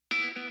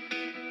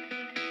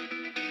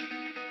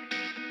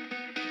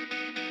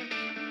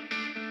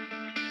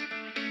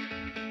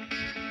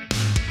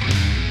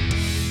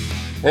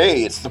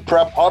Hey, it's the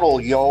Prep Huddle,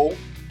 yo.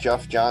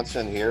 Jeff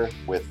Johnson here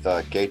with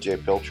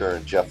KJ Pilcher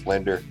and Jeff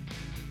Linder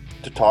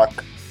to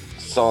talk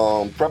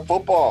some prep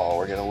football.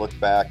 We're going to look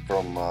back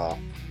from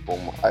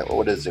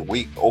what is it,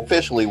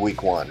 officially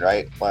week one,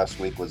 right? Last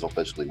week was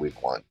officially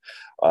week one.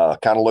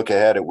 Kind of look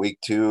ahead at week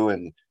two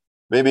and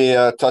maybe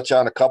touch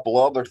on a couple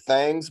other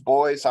things.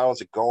 Boys,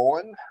 how's it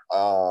going?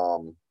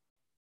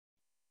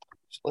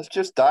 Let's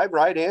just dive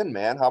right in,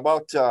 man. How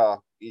about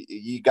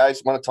you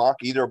guys want to talk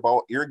either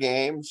about your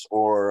games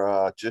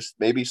or just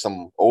maybe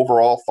some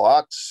overall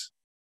thoughts?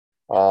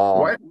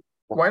 Why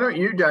Um, why don't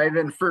you dive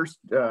in first,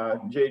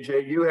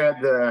 JJ? You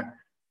had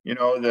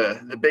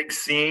the big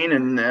scene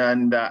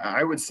and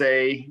I would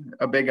say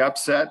a big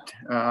upset.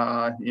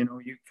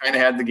 You kind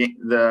of had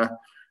the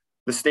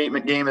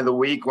statement game of the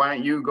week. Why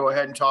don't you go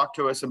ahead and talk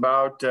to us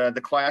about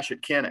the clash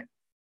at Kinnick?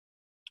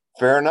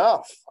 Fair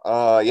enough.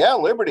 Yeah,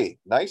 Liberty,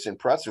 nice,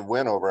 impressive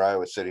win over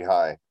Iowa City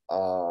High.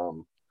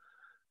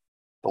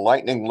 The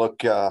Lightning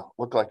look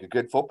like a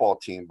good football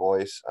team,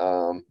 boys.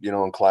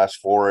 In Class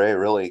 4A,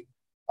 really,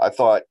 I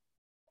thought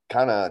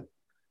kind of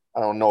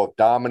I don't know if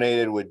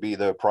dominated would be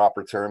the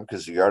proper term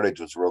because the yardage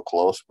was real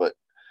close, but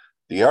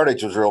the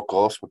yardage was real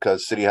close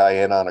because City High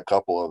hit on a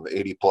couple of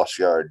 80-plus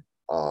yard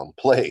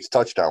plays,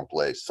 touchdown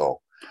plays.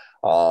 So,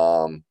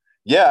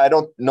 yeah, I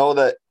don't know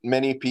that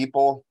many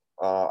people,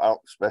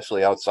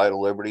 especially outside of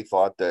Liberty,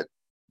 thought that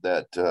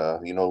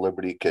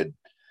Liberty could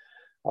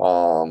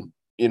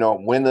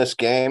win this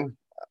game.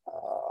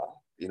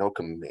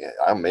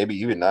 Maybe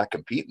even not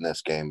compete in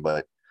this game,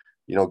 but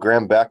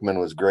Graham Beckman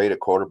was great at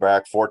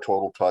quarterback, 4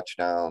 total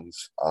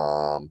touchdowns,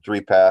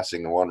 3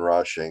 passing, 1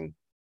 rushing.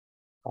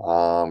 They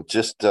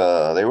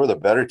were the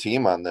better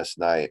team on this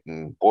night.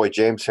 And boy,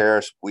 James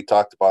Harris, we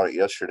talked about it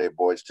yesterday,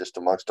 boys, just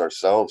amongst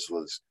ourselves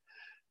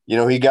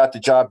he got the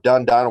job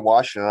done down in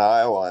Washington,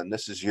 Iowa, and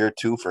this is year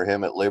 2 for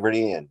him at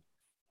Liberty. And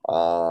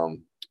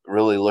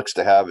really looks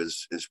to have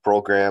his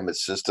program,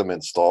 his system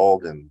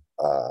installed and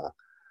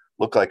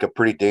look like a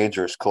pretty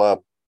dangerous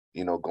club,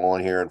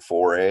 going here in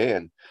 4A,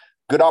 and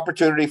good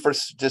opportunity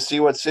to see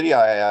what City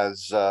High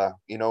has,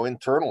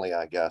 internally,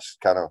 I guess,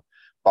 kind of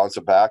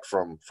bouncing back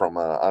from an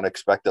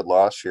unexpected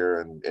loss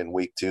here in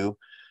week 2.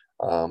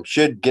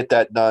 Should get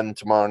that done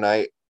tomorrow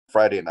night,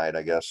 Friday night,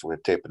 I guess. We're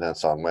taping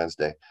this on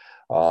Wednesday.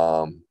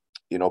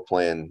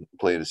 Playing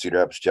the Cedar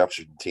Rapids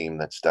Jefferson team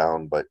that's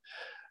down, but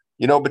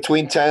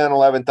between 10 and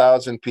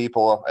 11,000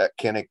 people at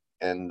Kinnick,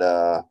 and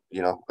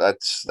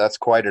that's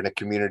quite a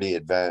community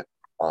event.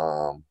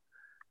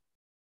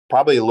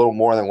 Probably a little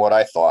more than what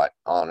I thought.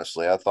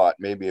 Honestly, I thought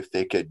maybe if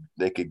they could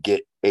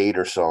get 8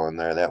 or so in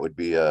there, that would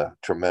be a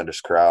tremendous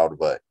crowd.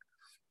 But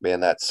man,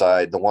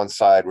 the one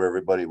side where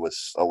everybody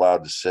was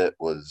allowed to sit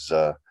was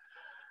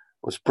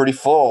pretty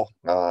full.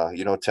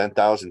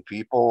 10,000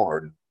 people,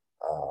 or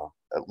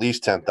at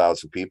least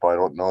 10,000 people. I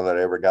don't know that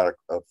I ever got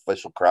an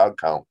official crowd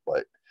count,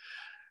 but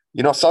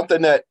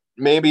something that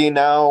maybe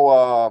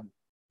now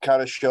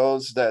kind of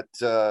shows that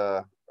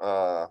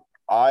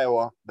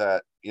Iowa,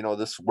 that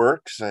this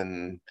works,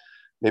 and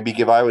maybe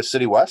give Iowa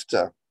City West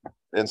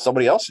and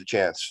somebody else a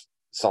chance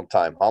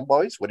sometime. Huh,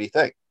 boys? What do you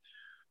think?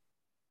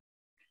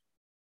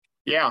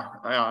 Yeah,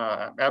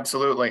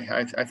 absolutely.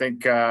 I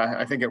think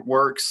it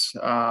works.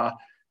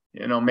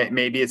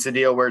 Maybe it's a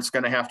deal where it's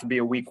going to have to be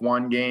a week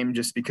one game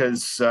just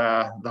because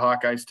the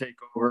Hawkeyes take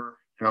over,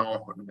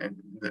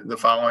 the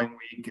following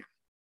week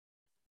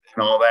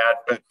and all that.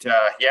 But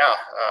yeah,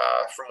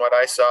 from what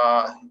I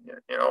saw,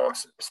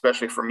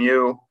 especially from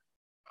you,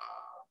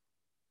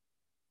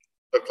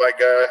 looked like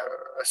a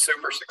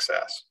super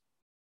success.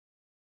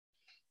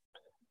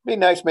 Be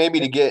nice maybe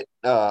to get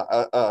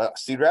a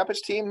Cedar Rapids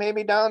team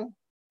maybe down,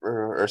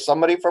 or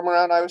somebody from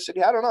around Iowa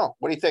City. I don't know.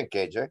 What do you think,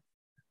 KJ?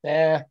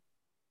 Yeah,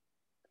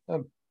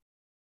 you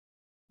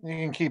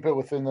can keep it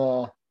within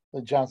the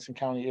Johnson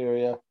County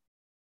area.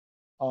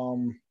 I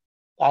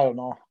don't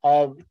know.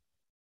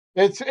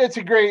 It's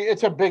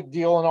a big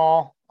deal and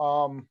all.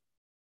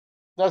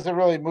 Doesn't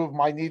really move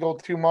my needle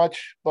too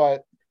much,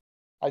 but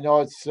I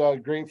know it's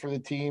great for the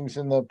teams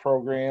and the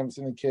programs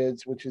and the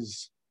kids, which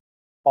is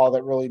all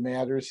that really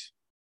matters.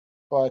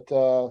 But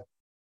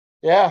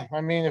yeah,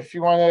 I mean, if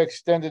you want to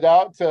extend it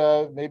out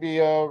to maybe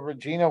a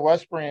Regina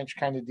West Branch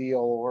kind of deal,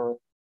 or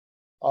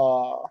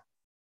uh,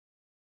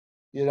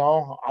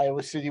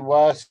 Iowa City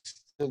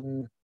West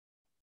and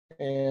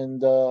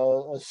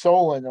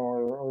Solon,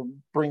 or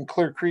bring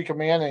Clear Creek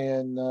Amana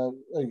in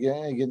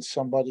again against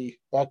somebody.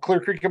 Clear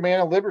Creek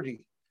Amana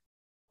Liberty.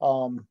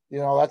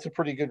 That's a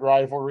pretty good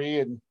rivalry,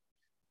 and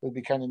it would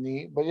be kind of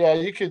neat. But yeah,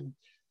 you could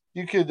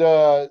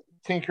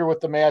tinker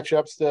with the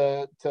matchups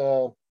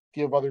to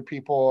give other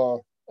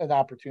people an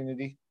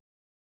opportunity.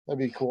 That'd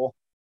be cool.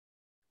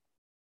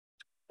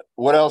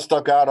 What else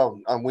stuck out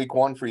on week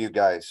 1 for you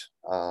guys?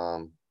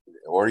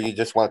 Or you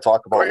just want to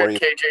talk Go about where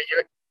ahead, you?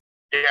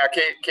 KJ.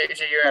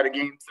 KJ, you had a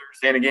game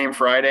Thursday and a game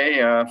Friday.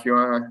 If you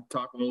want to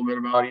talk a little bit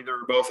about either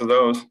or both of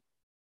those.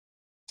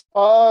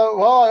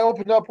 Well, I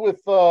opened up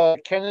with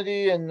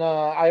Kennedy and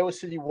Iowa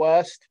City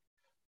West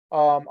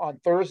on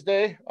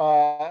Thursday.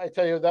 I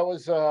tell you, that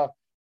was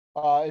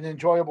an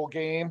enjoyable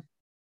game.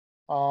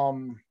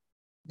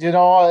 You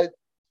know,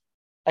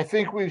 I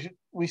think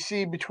we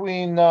see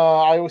between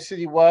Iowa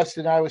City West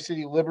and Iowa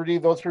City Liberty.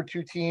 Those were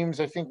two teams.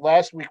 I think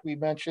last week we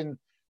mentioned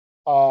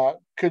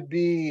could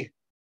be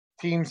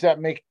teams that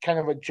make kind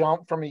of a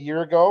jump from a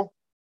year ago.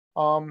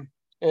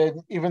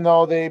 And even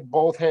though they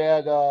both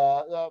had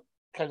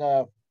kind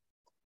of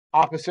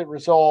opposite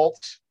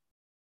results,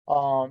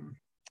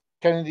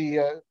 Kennedy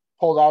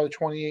pulled out a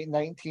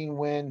 28-19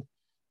 win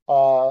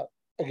uh,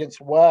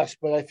 against West,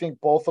 but I think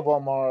both of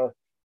them are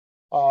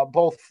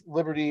both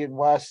Liberty and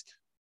West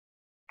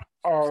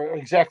are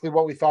exactly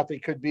what we thought they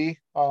could be.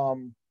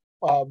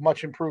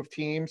 Much improved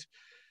teams.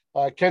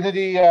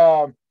 Kennedy,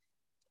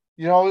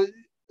 you know,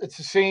 it's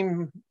the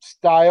same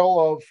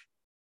style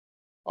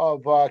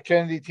of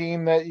Kennedy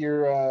team that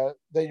you're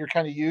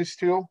kind of used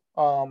to.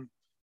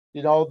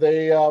 You know,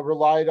 they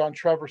relied on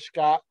Trevor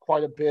Scott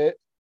quite a bit.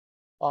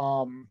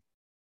 Um,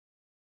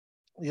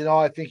 you know,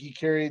 I think he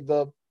carried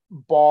the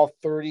ball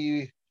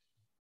 30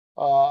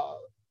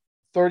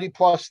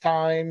 plus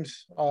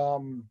times,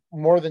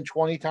 more than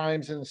 20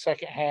 times in the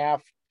second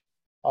half.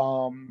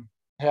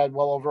 Had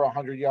well over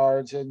 100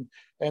 yards, and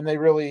they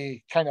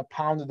really kind of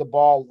pounded the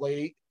ball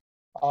late.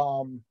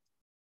 Um,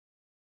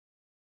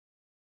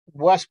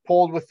 West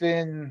pulled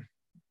within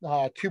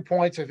 2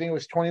 points. I think it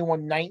was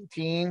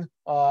 21-19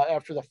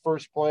 after the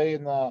first play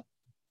in the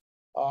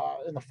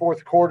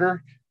fourth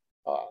quarter.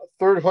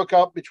 Third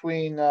hookup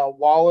between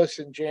Wallace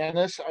and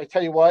Janis. I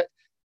tell you what,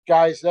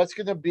 guys, that's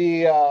going to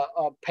be a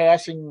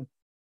passing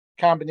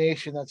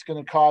combination that's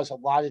going to cause a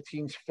lot of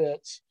teams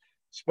fits,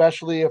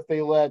 especially if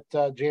they let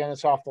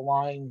Janis off the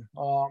line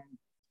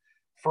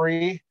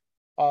free.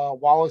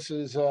 Wallace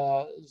has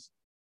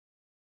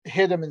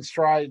hit him in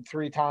stride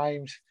 3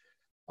 times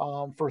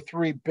for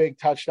 3 big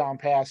touchdown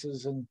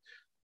passes. And,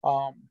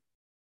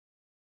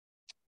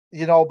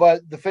 you know,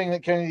 but the thing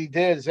that Kennedy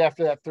did is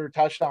after that third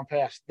touchdown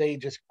pass, they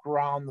just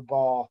ground the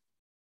ball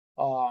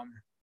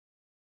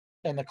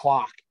and the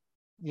clock.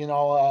 You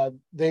know,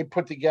 they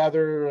put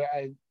together,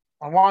 I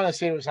want to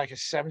say it was like a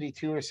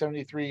 72 or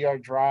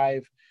 73-yard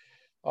drive,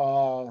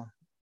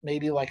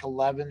 maybe like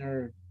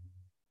 11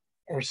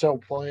 or so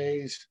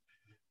plays.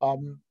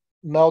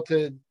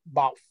 Melted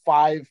about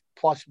 5+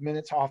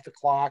 minutes off the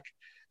clock,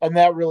 and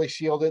that really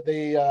sealed it.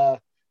 They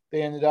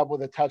ended up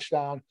with a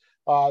touchdown.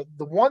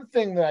 The one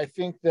thing that I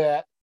think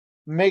that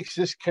makes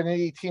this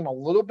Kennedy team a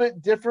little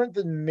bit different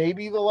than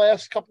maybe the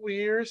last couple of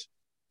years,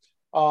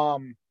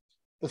 the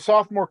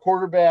sophomore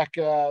quarterback,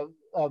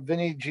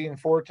 Vinny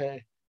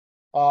Gianforte.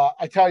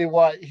 I tell you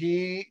what,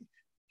 he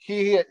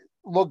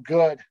looked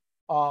good.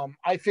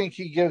 I think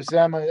he gives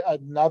them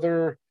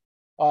another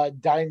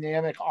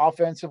dynamic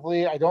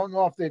offensively. I don't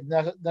know if they've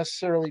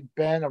necessarily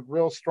been a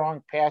real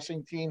strong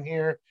passing team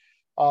here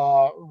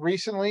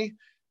recently,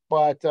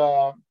 but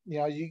you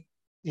know,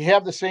 you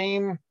have the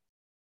same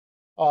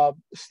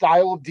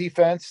style of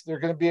defense. They're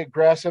going to be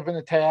aggressive in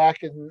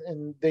attack,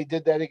 and they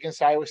did that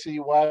against Iowa City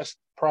West,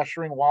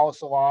 pressuring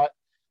Wallace a lot.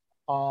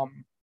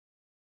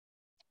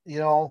 You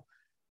know,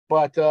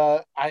 but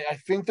I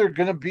think they're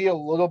going to be a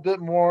little bit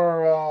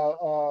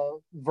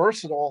more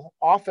versatile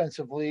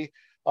offensively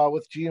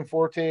with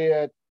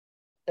Gianforte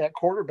at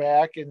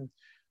quarterback, and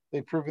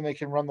they've proven they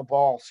can run the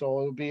ball.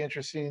 So it'll be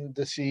interesting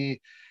to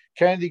see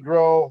Kennedy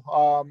grow,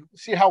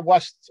 see how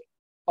West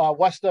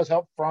does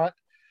up front.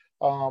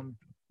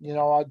 You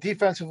know,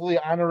 defensively,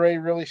 Honore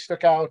really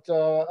stuck out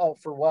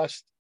for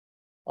West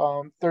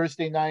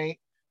Thursday night.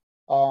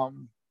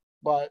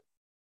 But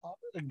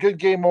a good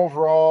game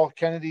overall.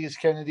 Kennedy is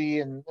Kennedy,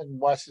 and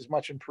West is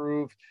much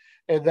improved.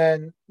 And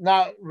then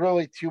not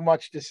really too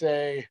much to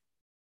say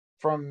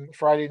from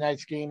Friday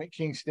night's game at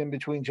Kingston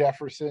between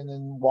Jefferson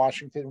and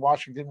Washington.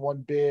 Washington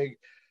won big,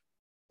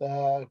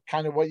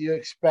 kind of what you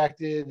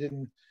expected,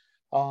 and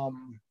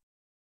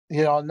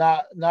you know,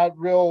 not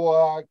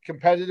real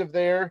competitive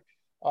there.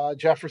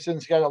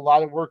 Jefferson's got a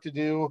lot of work to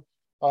do.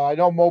 I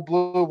know Mo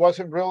Blue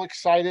wasn't real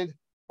excited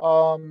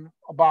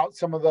about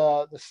some of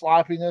the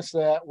sloppiness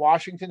that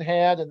Washington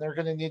had, and they're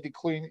going to need to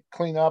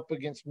clean up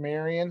against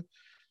Marion.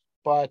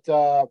 But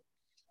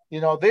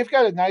you know, they've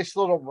got a nice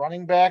little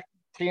running back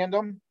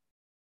tandem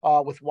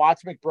with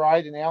Watts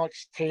McBride and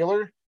Alex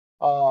Taylor.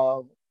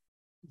 I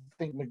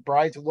think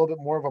McBride's a little bit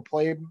more of a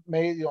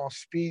playmate, you know,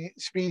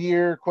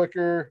 speedier,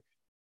 quicker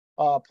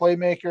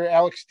playmaker.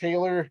 Alex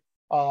Taylor,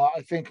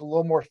 I think a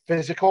little more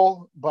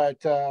physical, but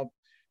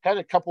had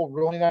a couple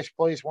really nice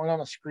plays, one on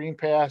a screen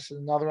pass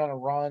and another on a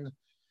run.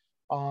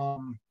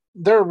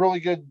 They're a really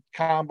good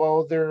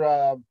combo.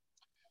 They're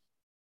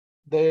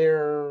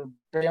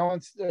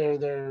balanced.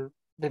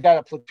 They've got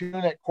a platoon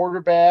at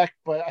quarterback,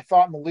 but I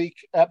thought Malik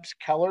Epps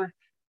Keller,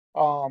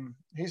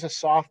 he's a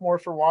sophomore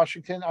for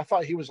Washington. I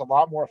thought he was a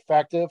lot more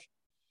effective.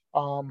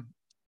 And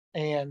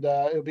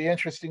it'll be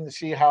interesting to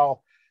see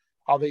how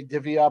they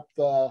divvy up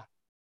the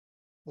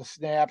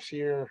snaps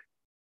here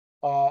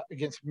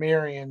against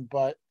Marion,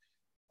 but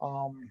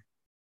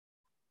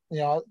you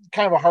know,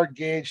 kind of a hard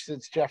gauge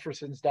since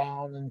Jefferson's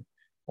down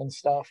and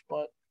stuff.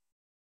 But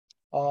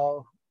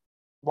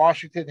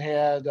Washington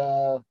had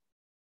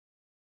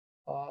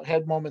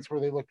had moments where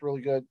they looked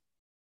really good.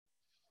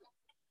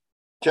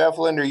 Jeff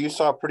Linder, you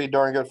saw a pretty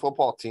darn good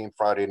football team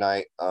Friday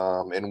night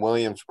in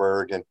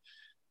Williamsburg, and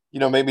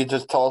maybe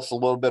just tell us a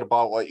little bit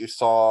about what you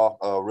saw.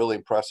 A really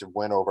impressive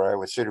win over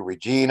Iowa City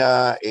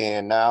Regina,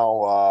 and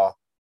now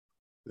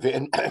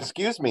Van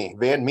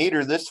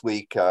Meter this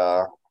week.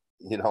 Talk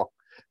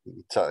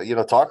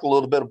a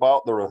little bit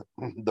about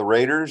the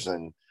Raiders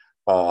and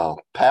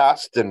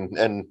past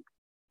and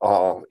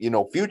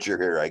future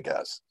here, I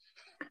guess.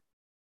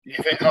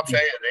 I'll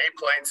tell you, they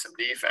played some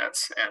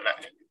defense, and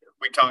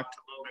we talked a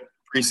little bit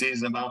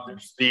preseason about their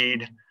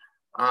speed.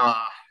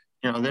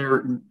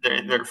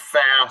 They're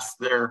fast.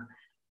 They're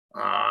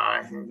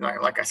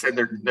like I said,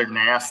 they're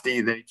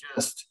nasty. They're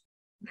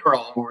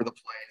all over the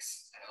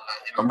place.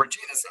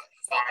 Regina's a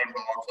fine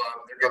ball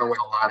club. They're going to win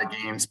a lot of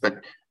games,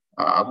 but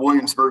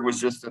Williamsburg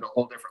was just at a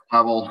whole different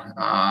level.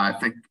 I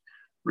think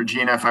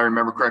Regina, if I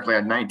remember correctly,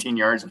 had 19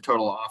 yards of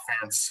total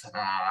offense,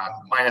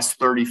 minus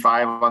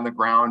 35 on the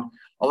ground.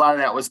 A lot of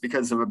that was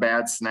because of a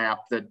bad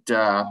snap that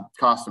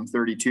cost them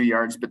 32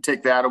 yards. But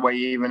take that away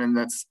even, and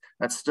that's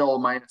still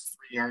minus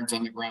 3 yards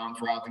on the ground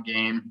throughout the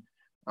game.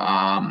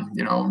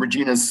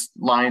 Regina's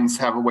lines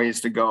have a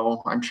ways to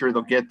go. I'm sure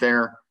they'll get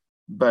there.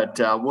 But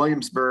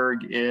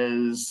Williamsburg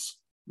is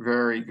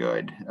very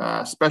good,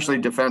 especially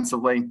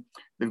defensively.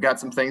 They've got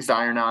some things to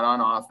iron out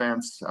on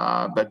offense.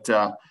 But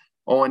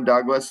Owen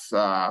Douglas,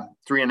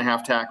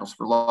 3.5 tackles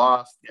for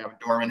loss. Gavin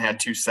Dorman had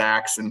 2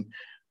 sacks, and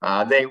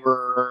they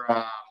were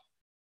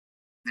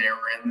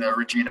in the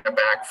Regina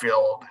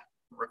backfield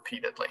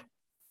repeatedly.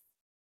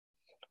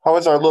 How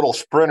is our little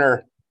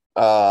sprinter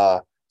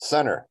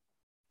center?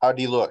 How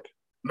do you look?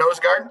 Nose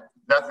guard.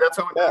 That's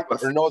Owen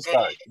Douglas. Or nose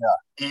guard.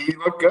 Yeah, he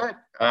looked good.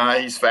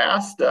 He's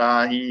fast.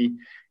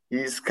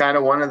 He's kind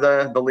of one of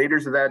the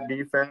leaders of that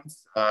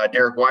defense.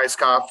 Derek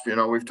Weiskopf,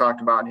 we've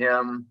talked about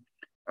him.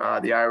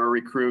 The Iowa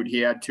recruit, he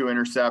had 2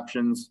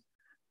 interceptions.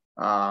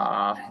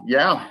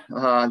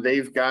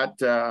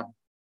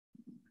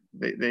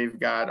 They've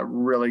got a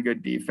really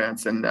good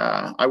defense, and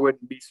I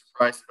wouldn't be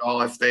surprised at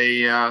all if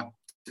they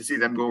to see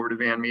them go over to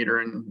Van Meter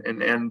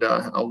and end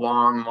a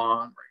long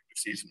regular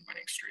season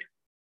winning streak.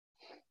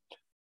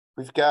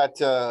 We've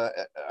got,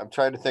 I'm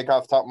trying to think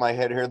off the top of my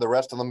head here, the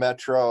rest of the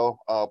Metro,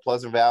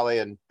 Pleasant Valley,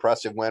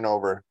 impressive win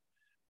over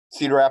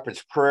Cedar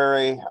Rapids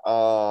Prairie.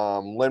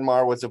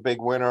 Linn-Mar was a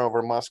big winner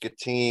over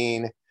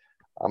Muscatine.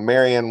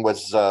 Marion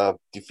was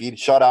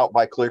shut out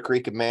by Clear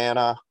Creek and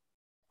Manna.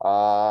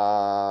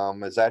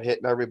 Is that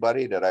hitting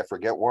everybody? Did I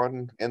forget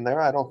one in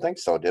there? I don't think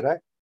so. Did I?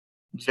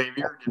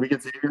 Xavier? Did we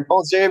get Xavier?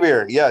 Oh,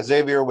 Xavier. Yeah,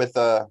 Xavier with,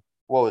 28-7,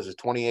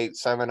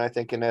 I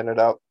think it ended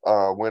up,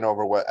 win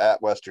over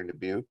at Western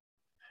Dubuque.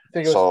 I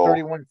think it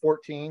was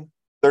 31-14.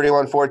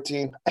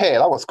 31-14. Hey,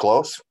 that was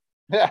close.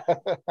 Yeah.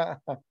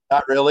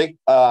 Not really.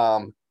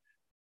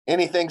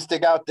 Anything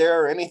stick out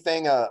there?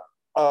 Anything of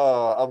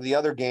the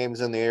other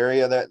games in the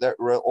area that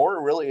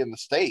or really in the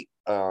state?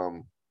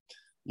 I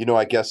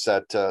guess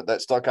that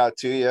stuck out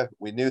to you.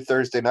 We knew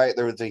Thursday night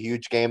there was a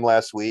huge game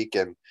last week,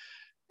 and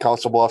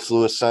Council Bluffs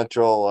Lewis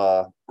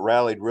Central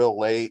rallied real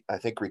late. I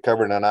think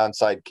recovered an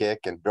onside kick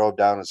and drove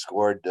down and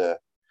scored to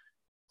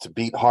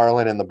beat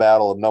Harlan in the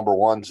battle of number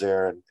ones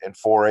there in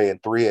 4A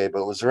and 3A.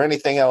 But was there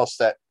anything else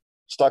that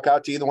stuck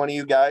out to either one of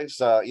you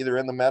guys, either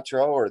in the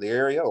Metro or the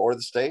area or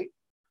the state?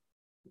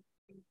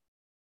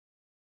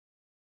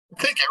 I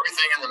think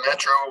everything in the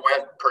Metro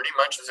went pretty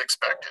much as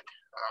expected.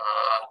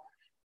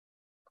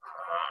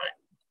 I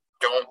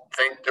don't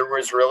think there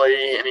was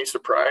really any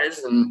surprise,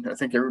 and I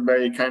think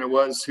everybody kind of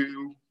was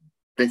who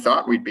they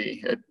thought we'd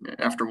be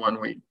after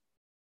 1 week.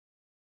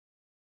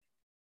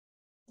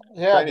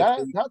 Yeah,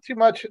 not too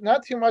much in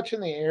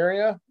the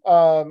area.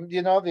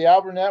 The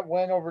Alburnett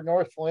win over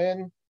North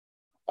Lynn.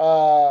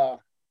 I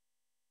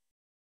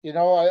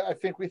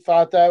think we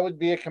thought that would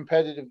be a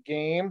competitive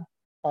game.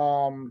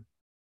 I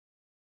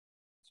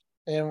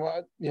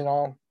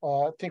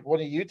think one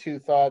of you two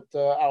thought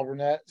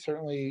Alburnett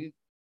certainly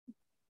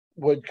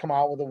would come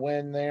out with a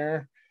win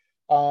there.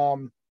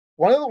 One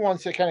of the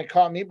ones that kind of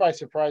caught me by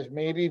surprise,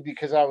 maybe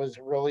because I was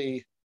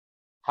really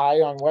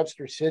high on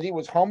Webster City,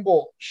 was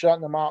Humboldt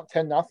shutting them out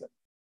 10-0.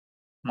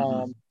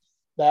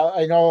 That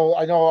I know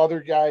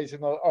other guys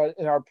in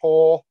our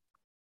poll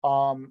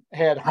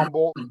had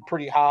Humboldt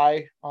pretty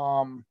high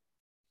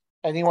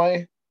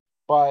anyway,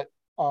 but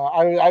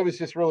I was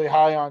just really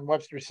high on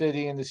Webster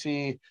City, and to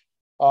see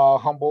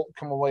Humboldt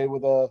come away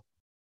with a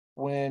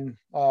win,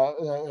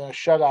 a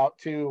shutout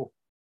too,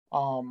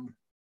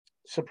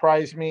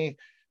 surprised me.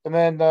 And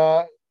then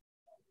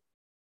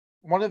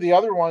one of the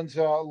other ones,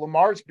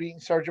 Lamar's beating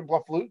Sergeant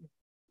Bluff-Luton.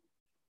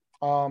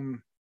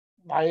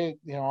 I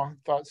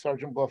thought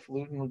Sergeant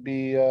Bluff-Luton would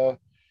be a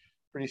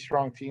pretty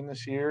strong team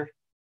this year,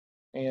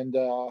 and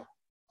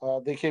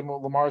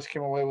Lamar's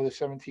came away with a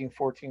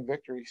 17-14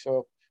 victory.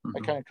 So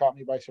that kind of caught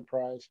me by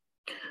surprise.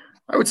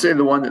 I would say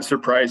the one that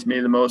surprised me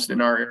the most in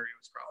our area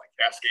was probably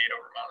Cascade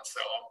over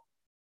Monticello.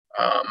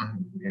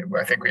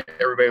 I think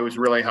everybody was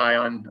really high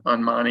on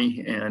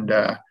Monty, and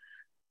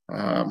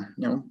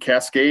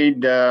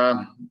Cascade,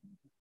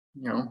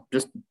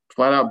 just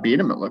flat out beat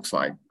them, it looks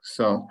like.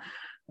 So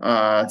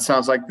it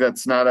sounds like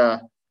that's not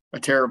a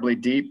terribly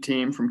deep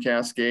team from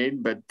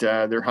Cascade, but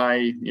they're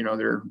high,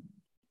 their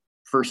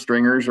first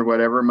stringers or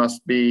whatever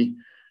must be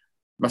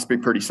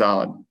pretty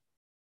solid.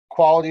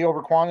 Quality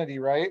over quantity,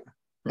 right?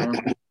 Yeah.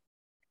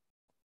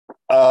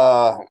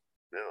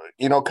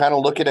 Kind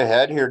of looking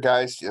ahead here,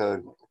 guys.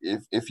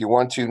 If you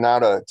want to now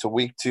to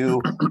week 2,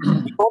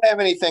 we don't have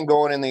anything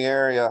going in the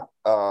area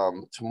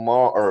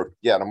tomorrow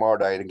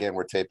night. Again,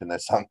 we're taping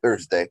this on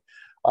Thursday.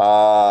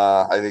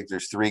 I think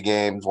there's 3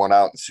 games, one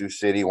out in Sioux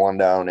City, one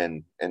down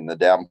in the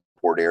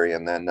Davenport area,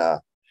 and then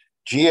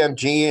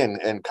GMG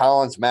and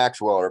Collins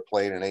Maxwell are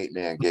playing an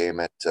 8-man game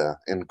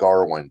in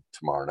Garwin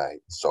tomorrow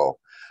night. So,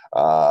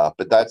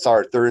 but that's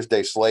our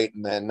Thursday slate,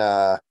 and then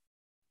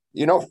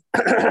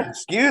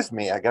excuse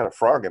me, I got a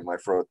frog in my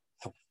throat.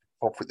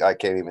 Hopefully, I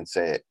can't even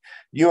say it.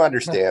 You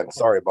understand?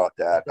 Sorry about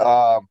that.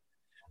 Kind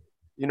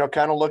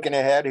of looking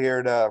ahead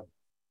here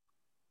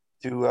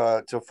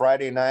to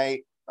Friday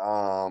night.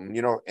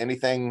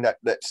 Anything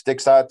that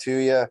sticks out to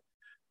you?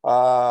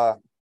 Why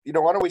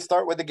don't we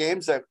start with the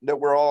games that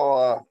we're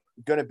all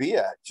going to be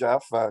at,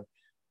 Jeff?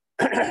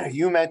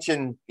 You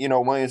mentioned,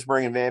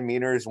 Williamsburg and Van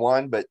Meter is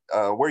one, but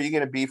where are you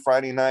going to be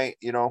Friday night?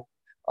 Tell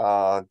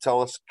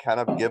us,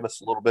 give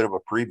us a little bit of a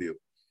preview.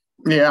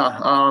 Yeah,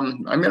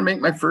 I'm going to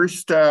make my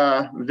first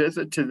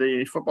visit to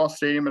the football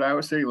stadium at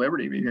Iowa City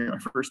Liberty. My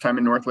first time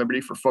in North Liberty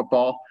for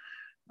football.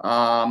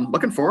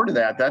 Looking forward to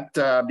that.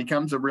 That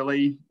becomes a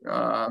really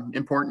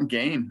important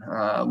game.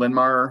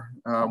 Linn-Mar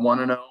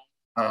 1-0.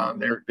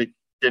 They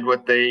did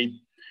what we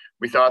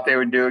thought they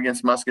would do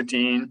against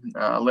Muscatine.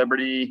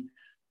 Liberty,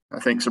 I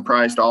think,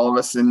 surprised all of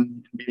us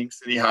in beating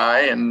City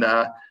High, and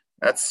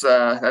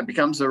that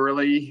becomes a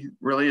really,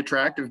 really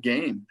attractive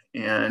game.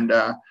 And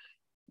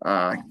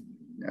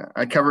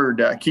I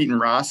covered Keaton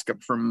Roska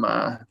from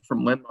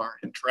Linn-Mar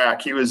in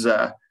track. He was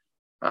a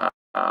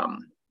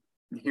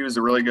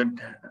really good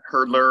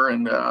hurdler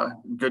and a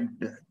good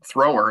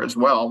thrower as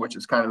well, which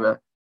is kind of a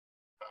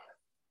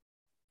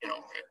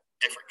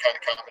different kind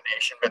of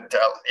combination. But the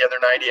other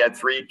night he had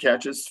 3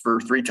 catches for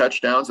 3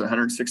 touchdowns and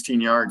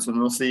 116 yards, and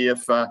we'll see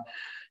if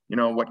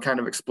what kind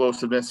of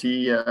explosiveness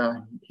he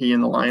and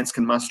the Lions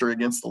can muster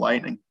against the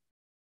Lightning.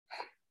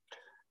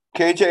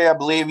 KJ, I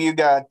believe you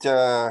got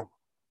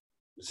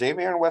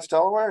Xavier in West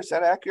Delaware. Is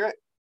that accurate?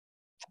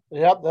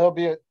 Yep, that'll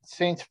be at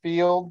Saints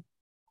Field.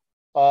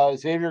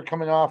 Xavier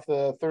coming off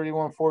the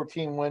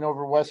 31-14 win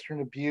over Western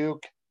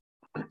Dubuque.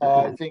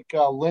 I think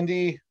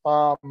Lindy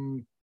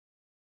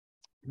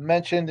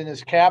mentioned in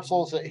his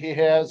capsules that he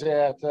has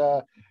at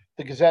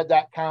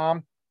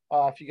thegazette.com.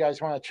 If you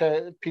guys want to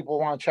check, people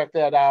want to check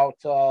that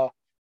out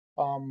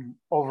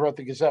over at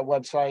the Gazette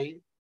website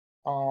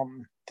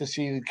to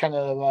see kind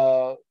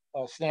of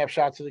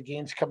snapshots of the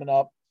games coming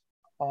up.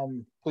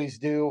 Please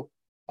do.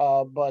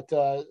 But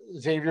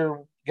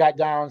Xavier got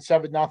down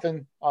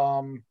 7-0.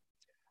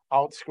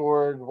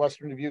 Outscored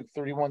Western Dubuque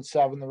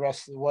 31-7 the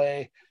rest of the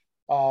way.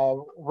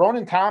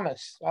 Ronan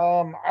Thomas.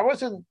 I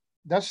wasn't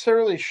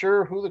necessarily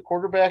sure who the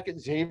quarterback at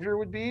Xavier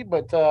would be,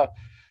 but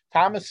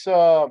Thomas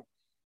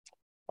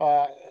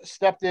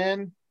stepped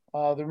in.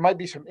 There might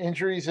be some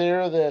injuries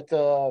there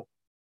that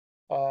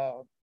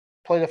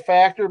played a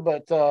factor,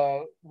 but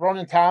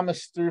Ronan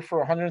Thomas threw for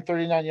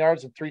 139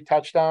 yards and 3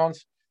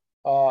 touchdowns,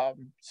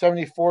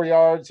 74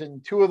 yards,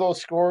 and 2 of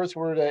those scores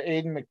were to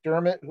Aiden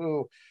McDermott,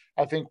 who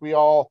I think we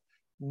all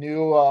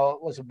knew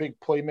was a big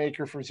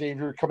playmaker for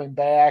Xavier coming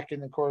back,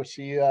 and of course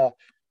he had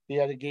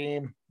a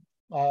game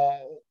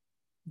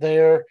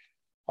there.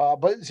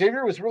 But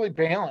Xavier was really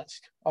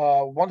balanced.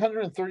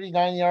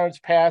 139 yards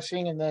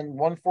passing and then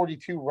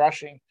 142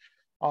 rushing,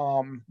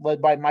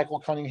 led by Michael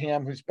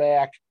Cunningham, who's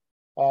back.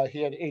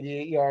 He had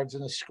 88 yards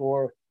in the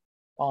score.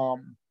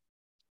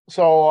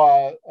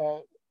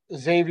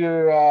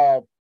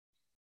 Xavier,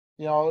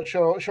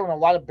 showing a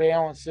lot of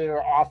balance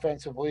there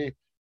offensively.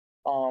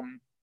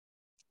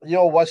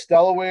 West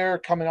Delaware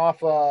coming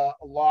off a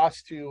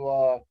loss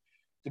to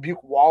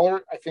Dubuque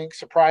Wahlert, I think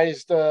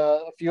surprised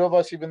a few of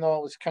us, even though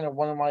it was kind of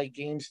one of my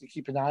games to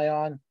keep an eye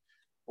on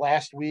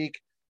last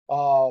week.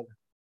 Will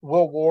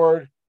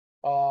Ward,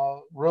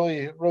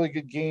 really, really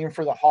good game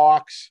for the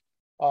Hawks.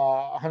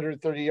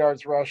 130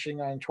 yards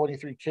rushing on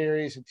 23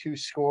 carries and 2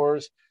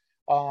 scores.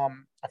 I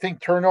think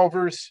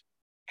turnovers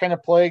kind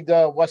of plagued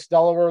West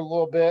Delaware a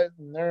little bit,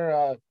 and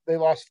they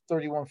lost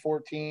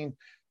 31-14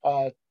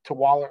 to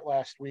Wahlert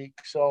last week.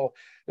 So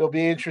it'll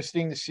be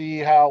interesting to see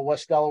how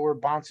West Delaware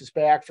bounces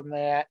back from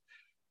that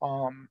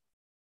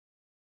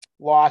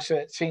loss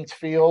at Saints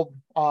Field.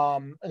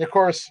 And of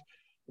course,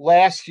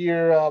 last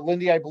year,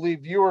 Lindy, I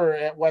believe you were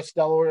at West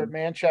Delaware,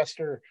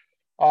 Manchester,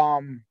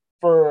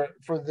 for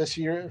this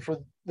year, for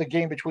the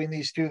game between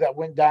these two that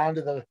went down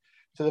to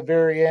the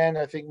very end.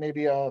 I think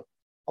maybe a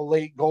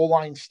late goal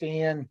line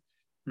stand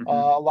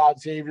allowed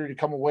Xavier to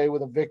come away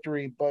with a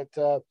victory, but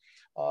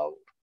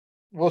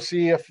we'll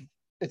see if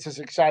it's as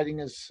exciting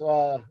as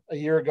a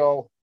year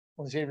ago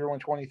when Xavier won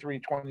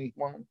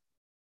 23-21.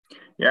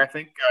 Yeah, I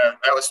think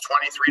that was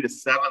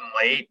 23-7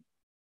 late,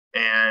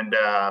 and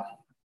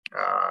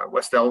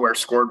West Delaware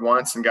scored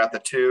once and got the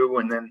 2,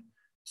 and then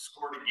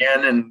scored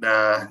again, and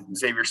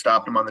Xavier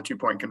stopped him on the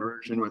 2-point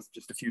conversion with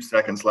just a few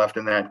seconds left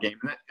in that game.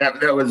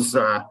 That was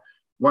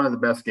one of the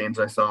best games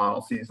I saw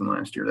all season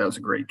last year. That was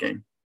a great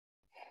game.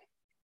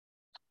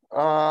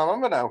 I'm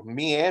going to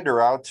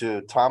meander out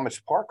to Thomas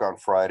Park on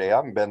Friday. I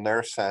haven't been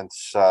there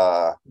since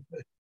the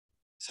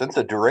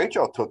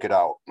Derecho took it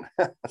out.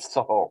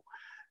 So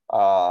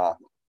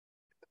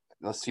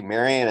let's see,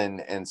 Marion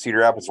and Cedar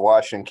Rapids,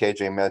 Washington.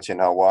 KJ mentioned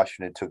how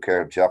Washington took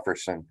care of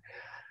Jefferson.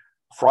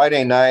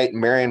 Friday night,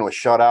 Marion was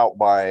shut out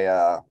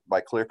by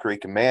Clear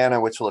Creek and Manna,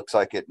 which looks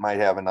like it might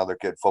have another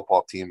good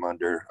football team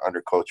under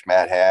Coach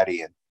Matt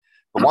Hattie. And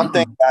the one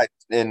thing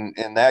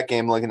in that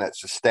game, looking at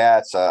the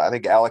stats, I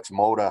think Alex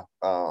Moda,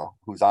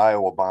 who's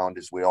Iowa bound,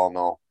 as we all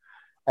know,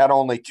 had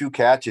only 2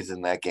 catches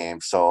in that game.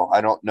 So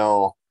I don't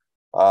know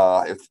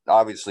if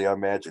obviously I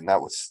imagine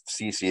that was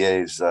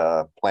CCA's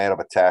plan of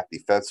attack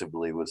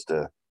defensively was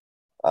to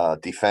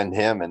defend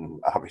him,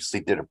 and obviously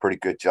did a pretty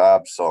good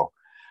job. So,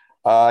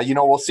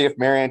 we'll see if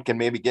Marion can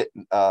maybe get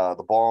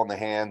the ball in the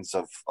hands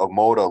of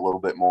Moda a little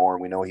bit more.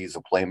 We know he's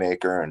a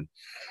playmaker, and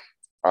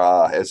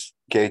as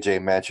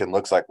KJ mentioned,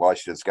 looks like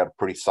Washington's got a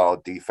pretty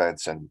solid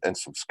defense and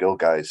some skill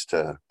guys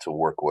to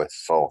work with.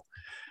 So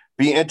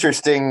be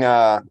interesting,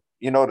 to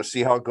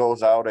see how it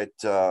goes out at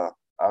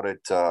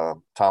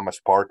Thomas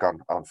Park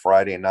on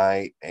Friday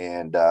night,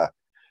 and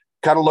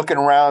kind of looking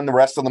around the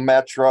rest of the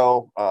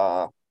Metro.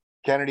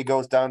 Kennedy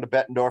goes down to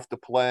Bettendorf to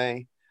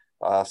play.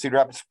 Cedar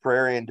Rapids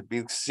Prairie and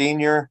Dubuque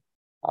Senior.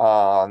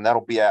 And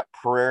that'll be at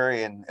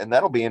Prairie, and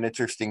that'll be an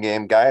interesting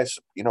game, guys.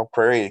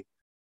 Prairie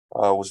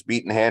was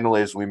beaten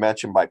handily, as we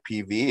mentioned, by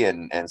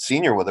PV, and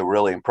Senior with a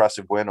really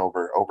impressive win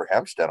over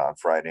Hempstead on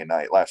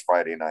last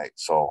Friday night.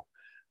 So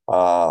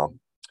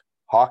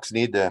Hawks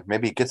need to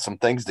maybe get some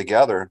things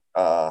together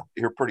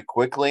here pretty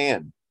quickly.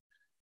 And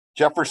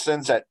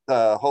Jefferson's at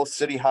host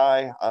City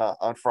High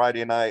on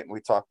Friday night, and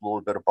we talked a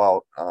little bit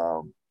about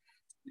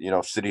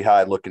City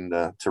High looking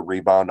to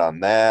rebound on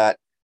that,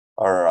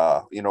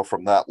 or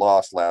from that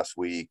loss last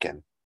week.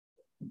 And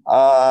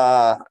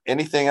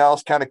anything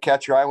else kind of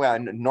catch your eye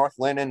on North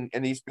Lynn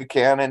and East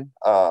Buchanan?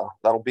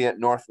 That'll be at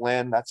North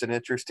Lynn. That's an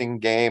interesting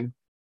game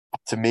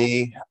to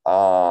me.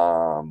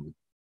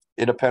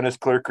 Independence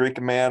Clear Creek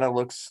and Manna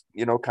looks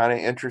kind of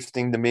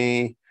interesting to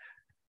me.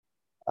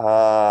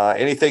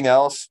 Anything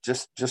else?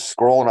 Just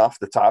scrolling off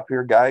the top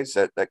here, guys,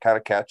 that kind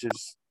of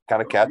catches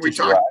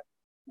your eye.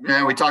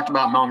 Yeah, we talked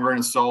about Mount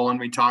Vernon Solon.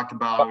 We talked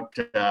about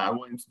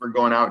Williamsburg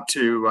going out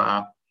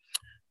to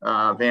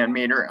Van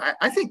Meter.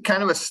 I think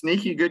kind of a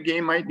sneaky good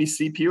game might be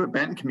CPU at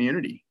Benton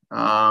Community.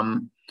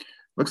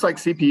 Looks like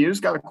CPU's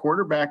got a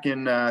quarterback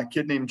in a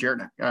kid named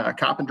Jared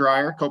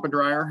Copendreyer.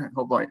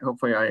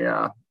 Hopefully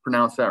I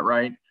pronounced that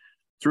right.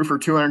 Threw for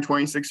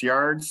 226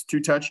 yards, 2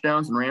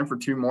 touchdowns, and ran for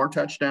 2 more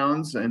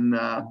touchdowns. And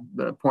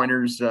the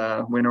Pointers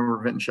win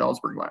over Vinton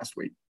Shellsburg last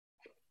week.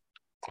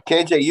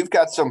 KJ, you've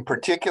got some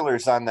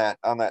particulars on that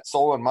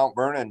Solon Mount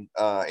Vernon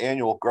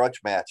annual grudge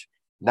match.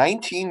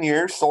 19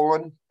 years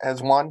Solon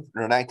has won,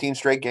 or 19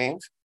 straight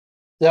games.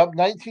 Yep,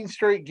 19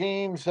 straight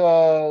games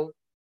in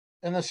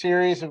the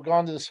series have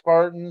gone to the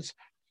Spartans.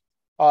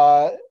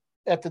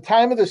 At the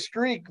time of the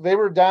streak, they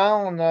were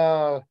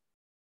down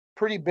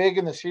pretty big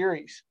in the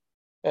series.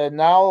 And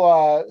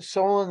now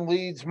Solon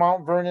leads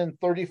Mount Vernon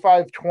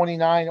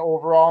 35-29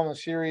 overall in the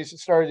series. It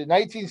started in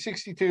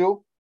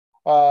 1962.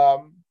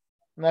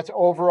 And that's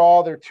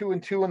overall. They're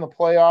 2-2 in the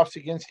playoffs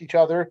against each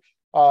other.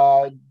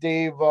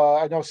 Dave,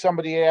 I know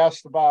somebody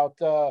asked about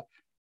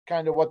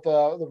kind of what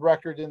the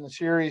record in the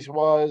series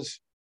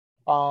was,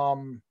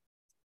 and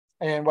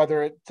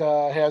whether it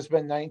has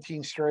been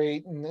 19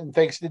 straight. And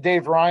thanks to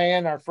Dave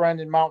Ryan, our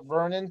friend in Mount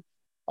Vernon,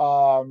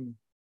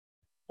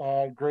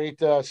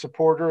 great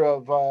supporter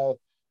of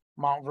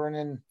Mount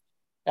Vernon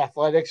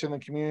athletics and the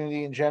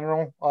community in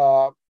general,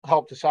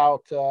 helped us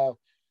out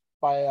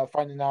by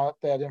finding out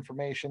that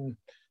information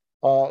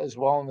as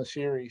well in the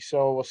series.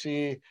 So we'll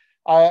see.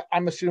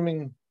 I'm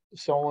assuming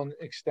Solon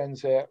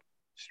extends that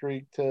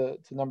streak to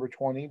number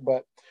 20,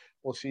 but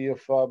we'll see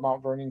if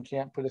Mount Vernon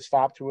can't put a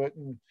stop to it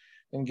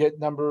and get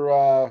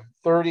number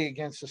 30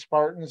 against the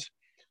Spartans.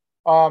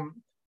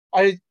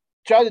 I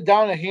jotted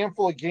down a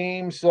handful of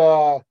games,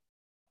 and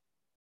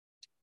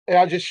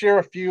I'll just share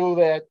a few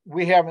that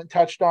we haven't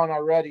touched on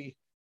already.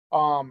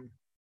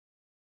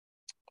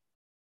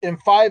 In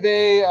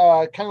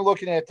 5A, kind of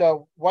looking at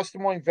West Des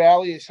Moines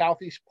Valley,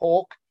 Southeast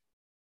Polk,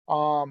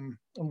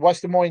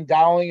 West Des Moines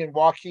Dowling, and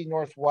Waukee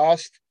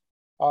Northwest.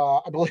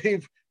 I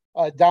believe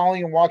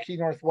Dowling and Waukee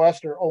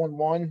Northwest are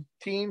 0-1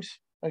 teams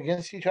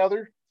against each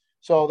other.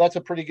 So that's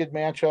a pretty good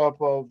matchup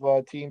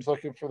of teams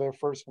looking for their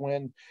first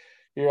win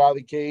here out of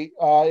the gate.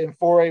 In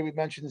 4A, we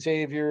mentioned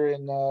Xavier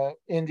and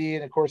Indy,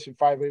 and of course in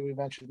 5A, we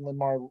mentioned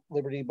Linn-Mar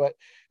Liberty. But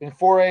in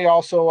 4A,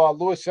 also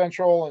Lewis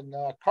Central and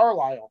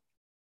Carlisle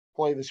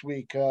play this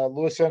week.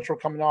 Lewis Central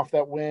coming off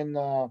that win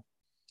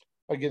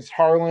against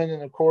Harlan,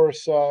 and of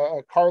course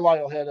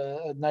Carlisle had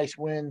a nice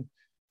win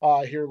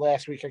here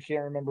last week. I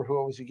can't remember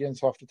who it was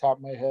against off the top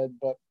of my head,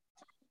 but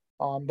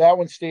That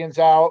one stands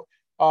out.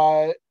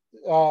 A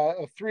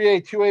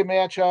 3A, 2A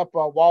matchup,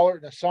 Wahlert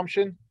and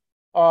Assumption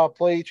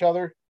play each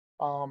other.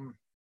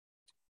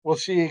 We'll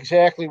see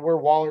exactly where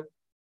Wahlert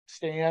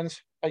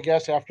stands, I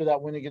guess, after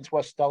that win against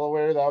West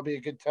Delaware. That'll be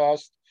a good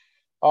test.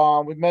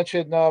 We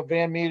mentioned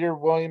Van Meter,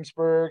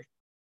 Williamsburg,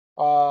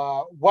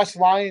 West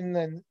Lyon,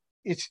 and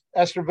it's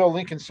Esterville,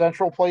 Lincoln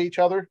Central play each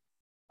other.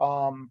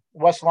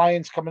 West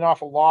Lyon's coming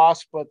off a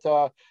loss, but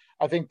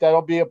I think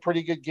that'll be a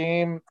pretty good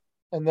game.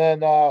 And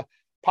then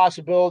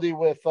possibility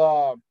with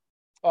of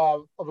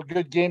a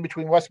good game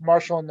between West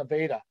Marshall and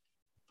Nevada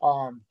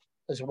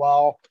as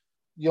well.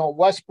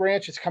 West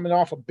Branch is coming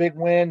off a big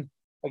win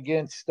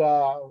against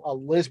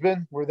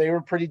Lisbon, where they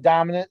were pretty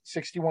dominant,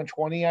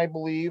 61-20, I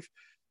believe.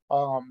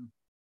 I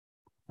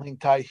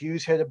think Ty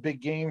Hughes had a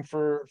big game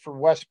for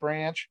West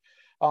Branch,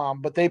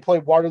 but they play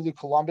Waterloo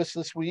Columbus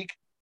this week.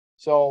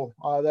 So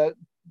that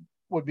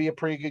would be a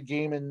pretty good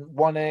game in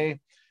 1A.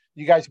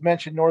 You guys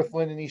mentioned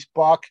Northland and East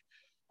Buck.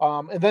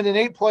 And then an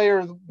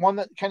 8-player, one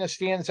that kind of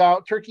stands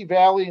out, Turkey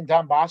Valley and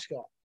Don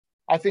Bosco.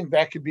 I think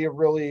that could be a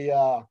really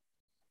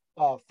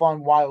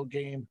fun, wild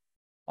game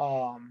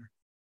on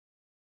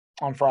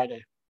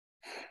Friday.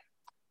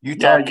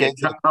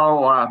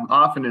 How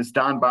often is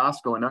Don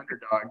Bosco an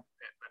underdog?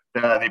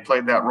 They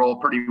played that role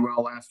pretty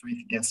well last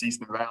week against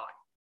Eastern Valley.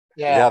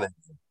 Yeah.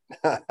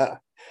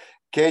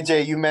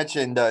 KJ, you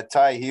mentioned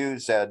Ty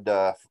Hughes had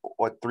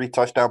 3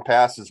 touchdown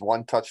passes,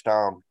 1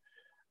 touchdown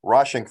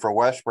rushing for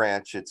West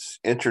Branch. It's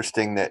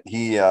interesting that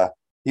he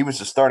was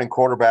the starting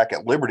quarterback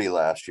at Liberty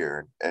last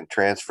year and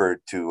transferred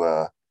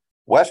to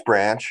West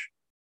Branch,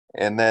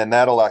 and then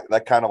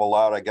that kind of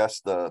allowed, I guess,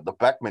 the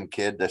Beckman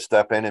kid to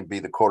step in and be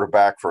the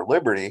quarterback for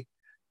Liberty.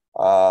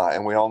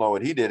 And we all know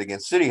what he did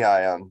against City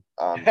High on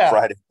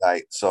Friday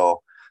night.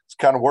 So it's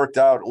kind of worked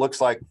out, it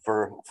looks like,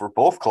 for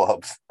both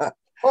clubs.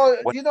 Well,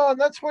 and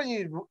that's what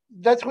you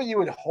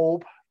would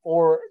hope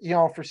for,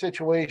 for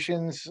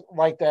situations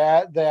like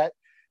that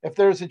if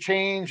there's a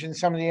change and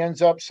somebody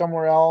ends up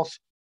somewhere else,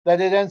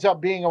 that it ends up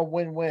being a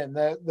win-win,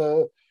 that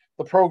the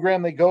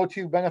program they go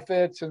to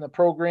benefits and the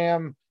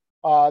program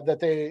that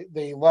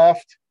they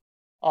left,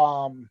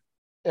 and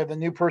the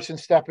new person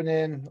stepping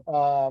in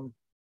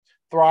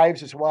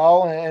thrives as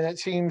well. And it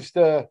seems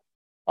to,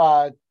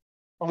 at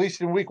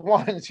least in week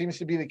 1, it seems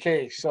to be the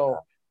case. So,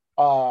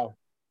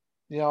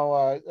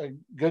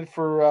 good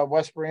for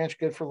West Branch,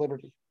 good for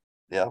Liberty.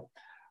 Yeah.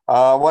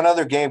 One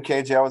other game,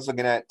 KJ, I was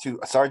looking at too.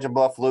 Sergeant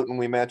Bluff Luton,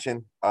 we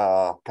mentioned,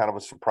 kind of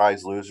a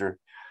surprise loser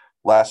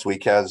last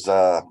week, has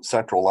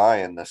Central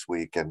Lyon this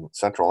week, and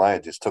Central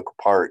Lyon just took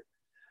apart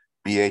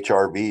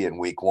BHRV in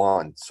week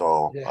 1.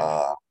 So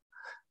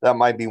that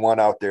might be one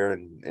out there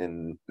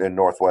in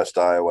Northwest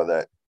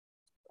Iowa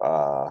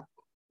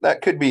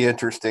that could be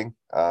interesting.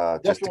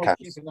 Just to kind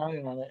keep an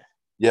eye on it.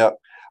 Yep.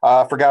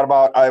 Forgot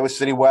about Iowa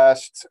City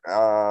West.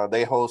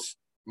 They host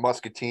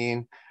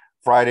Muscatine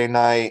Friday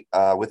night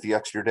with the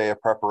extra day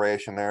of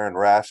preparation there and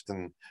rest.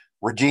 And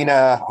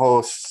Regina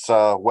hosts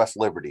West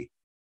Liberty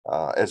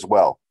as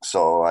well.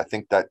 So I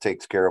think that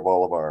takes care of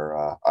all of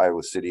our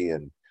Iowa City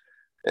and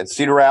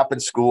Cedar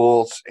Rapids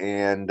schools.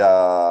 And,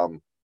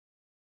 kind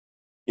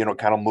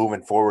of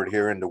moving forward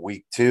here into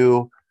week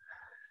 2.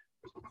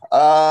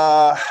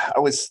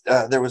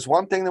 There was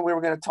one thing that we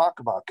were going to talk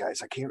about,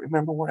 guys. I can't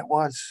remember what it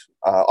was.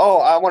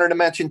 I wanted to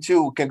mention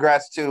too,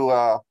 congrats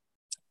to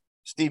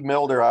Steve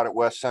Milder out at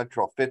West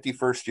Central,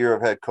 51st year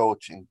of head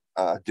coaching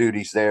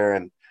duties there.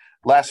 And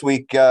last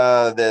week,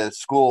 the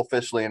school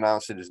officially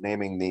announced it is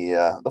naming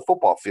the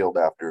football field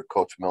after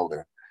Coach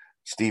Milder,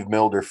 Steve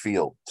Milder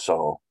Field.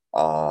 So,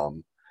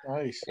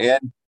 nice.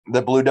 And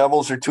the Blue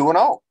Devils are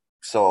 2-0.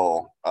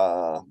 So,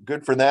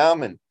 good for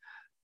them. And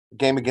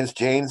game against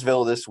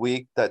Janesville this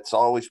week, that's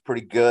always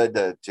pretty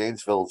good.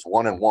 Janesville's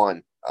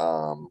 1-1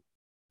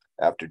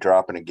 after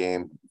dropping a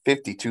game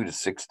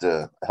 52-6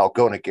 to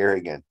Halcona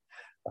Garrigan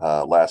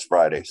last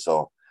Friday.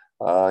 So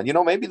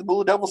maybe the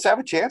Blue Devils have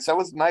a chance. That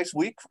was a nice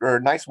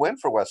win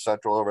for West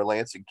Central over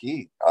Lansing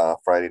Key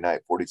Friday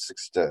night,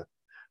 46-32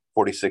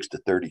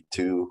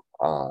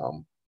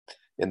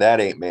 in that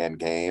 8-man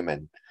game.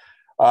 And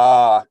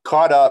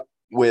caught up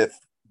with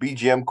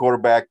BGM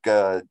quarterback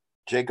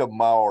Jacob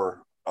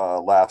Maurer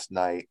last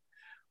night,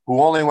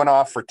 who only went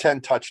off for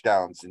 10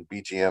 touchdowns in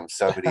BGM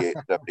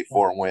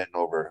 78-74 win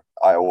over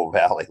Iowa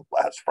Valley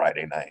last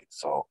Friday night.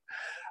 So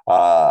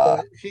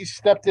he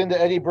stepped into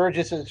Eddie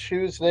Burgess's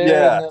shoes there.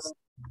 Yeah,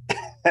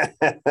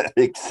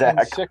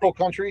 exactly. In Sickle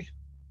Country.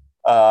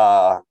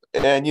 And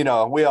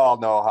we all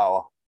know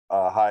how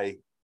high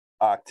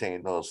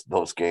octane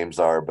those games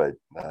are, but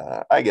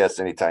I guess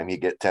anytime you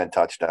get 10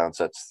 touchdowns,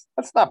 that's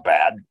not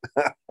bad.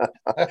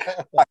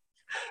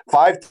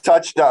 5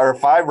 touchdown or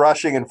 5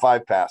 rushing and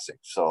 5 passing.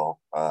 So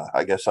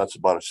I guess that's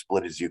about as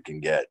split as you can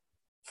get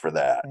for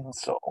that.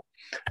 So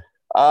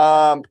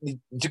do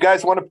you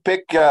guys want to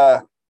pick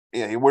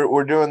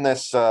we're doing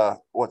this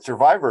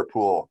Survivor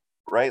Pool,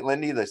 right,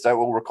 Lindy? Is that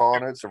what we're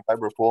calling it?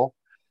 Survivor Pool.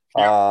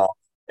 Yeah.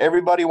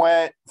 Everybody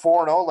went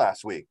 4-0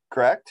 last week,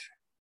 correct?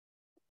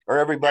 Or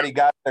everybody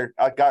got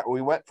we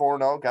went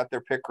 4-0, got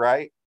their pick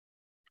right.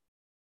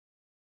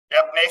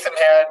 Yep, Nathan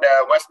had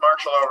West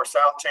Marshall over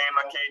South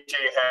Tama. KJ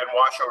had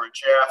Wash over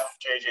Jeff.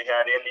 JJ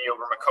had Indy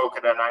over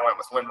Macokota, and I went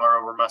with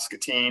Linmar over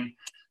Muscatine.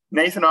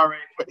 Nathan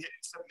already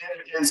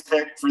submitted his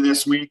pick for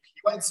this week.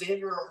 He went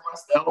Xavier over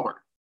West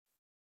Delaware.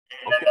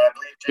 And I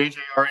believe JJ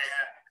already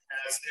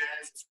has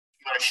his.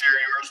 You want to share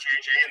yours,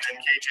 JJ, and then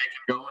KJ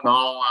can go, and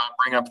I'll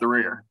bring up the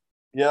rear.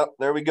 Yep,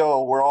 there we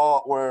go.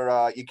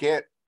 We're you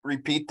can't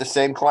repeat the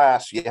same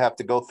class. You have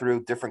to go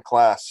through different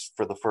class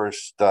for the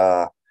first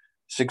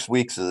 6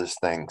 weeks of this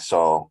thing.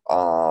 So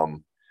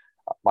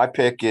my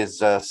pick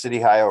is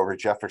City High over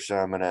Jefferson.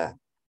 I'm gonna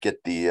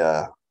get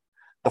the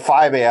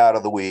 5A out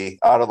of the way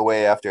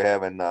after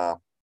having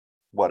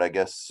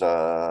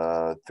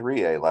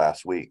 3A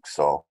last week.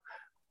 So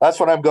that's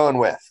what I'm going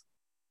with.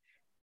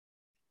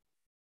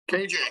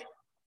 KJ.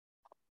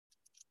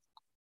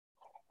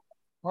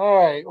 All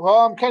right. Well,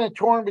 I'm kind of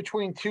torn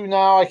between two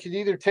now. I could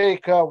either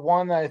take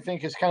one that I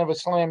think is kind of a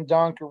slam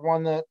dunk or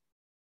one that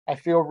I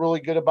feel really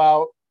good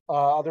about.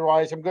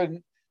 Otherwise, I'm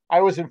good.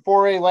 I was in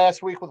 4A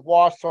last week with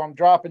Wash, so I'm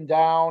dropping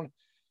down.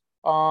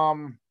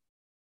 I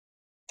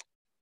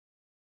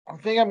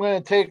think I'm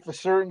going to take the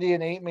certainty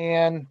in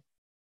 8-man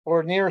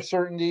or near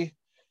certainty.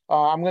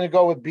 I'm going to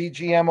go with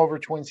BGM over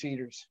Twin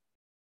Cedars.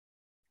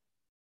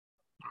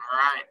 All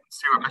right. Let's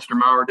see what Mr.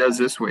 Maurer does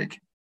this week.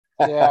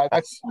 Yeah,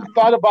 I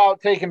thought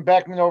about taking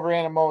Beckman over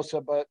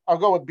Anamosa, but I'll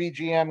go with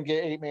BGM and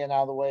get 8-man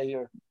out of the way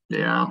here.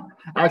 Yeah.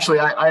 Actually,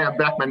 I have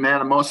Beckman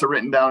Anamosa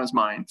written down as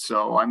mine,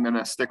 so I'm going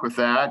to stick with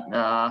that.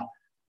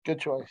 Good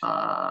choice.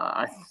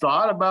 I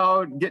thought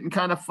about getting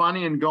kind of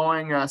funny and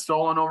going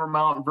Solon over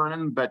Mount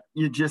Vernon, but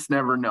you just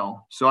never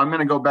know. So I'm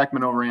going to go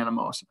Beckman over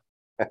Anamosa.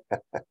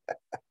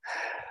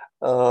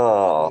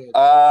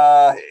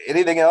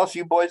 Anything else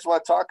you boys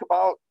want to talk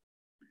about?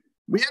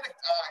 We had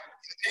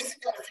Nathan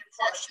got a few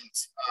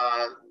questions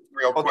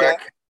real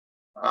quick.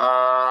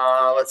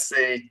 Let's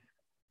see.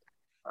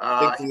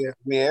 I think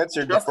we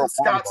answered. Justin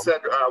Scott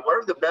said, what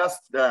are the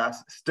best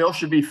still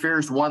should be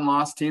fierce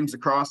one-loss teams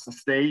across the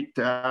state?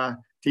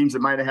 Teams that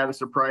might have had a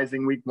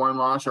surprising week one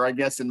loss, or I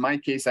guess in my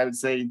case, I would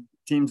say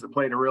teams that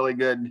played a really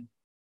good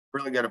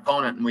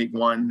opponent in week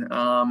one.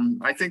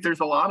 I think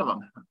there's a lot of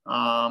them.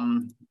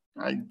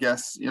 I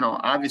guess,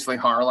 obviously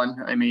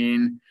Harlan. I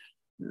mean,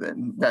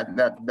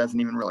 that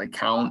doesn't even really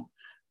count.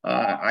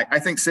 I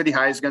think City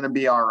High is going to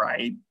be all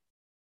right.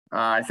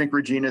 I think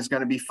Regina is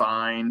going to be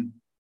fine.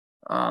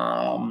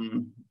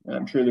 I'm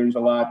sure there's a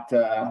lot,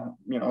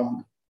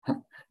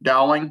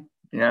 Dowling.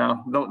 Yeah,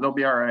 they'll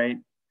be all right.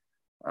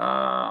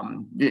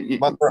 What do you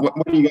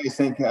guys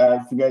think?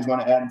 If you guys want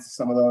to add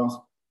some of those,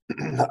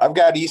 I've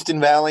got Easton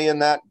Valley in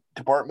that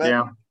department.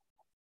 Yeah.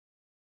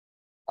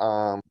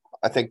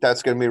 I think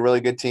that's going to be a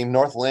really good team.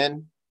 North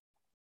Lynn,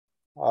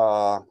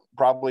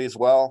 probably as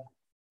well.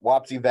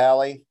 Wapsie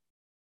Valley,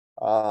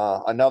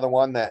 another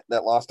one that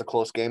lost a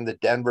close game to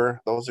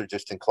Denver. Those are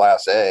just in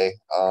Class A.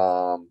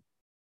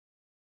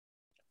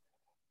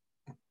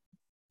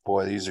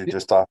 Boy, these are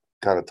just off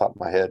kind of top of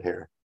my head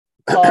here.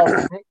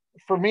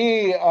 For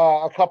me,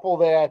 a couple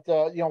that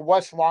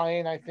West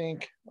Lyon, I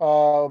think,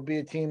 will be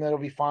a team that'll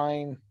be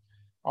fine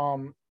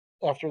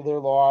after their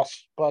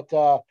loss. But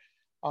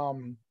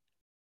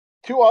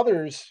two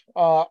others,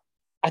 I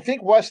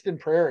think Weston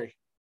Prairie.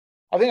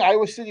 I think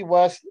Iowa City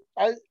West.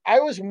 I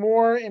was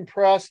more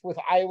impressed with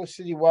Iowa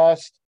City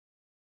West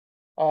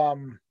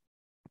than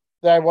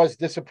I was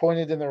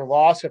disappointed in their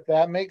loss, if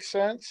that makes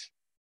sense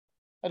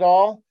at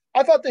all.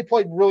 I thought they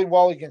played really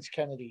well against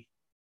Kennedy,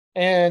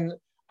 and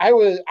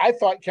I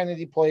thought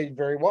Kennedy played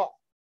very well.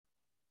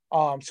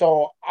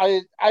 So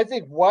I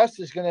think West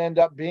is going to end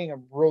up being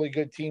a really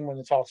good team when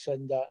it's all said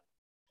and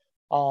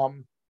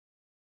done.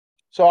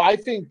 So I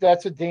think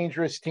that's a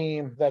dangerous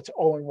team that's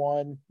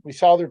 0-1. We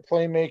saw their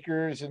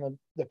playmakers in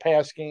the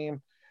past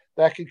game.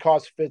 That could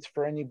cause fits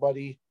for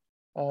anybody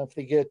if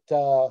they get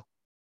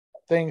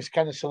things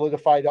kind of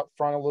solidified up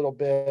front a little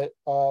bit.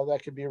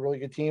 That could be a really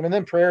good team. And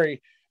then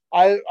Prairie,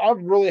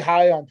 I'm really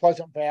high on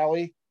Pleasant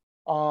Valley.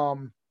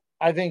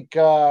 I think,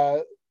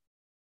 even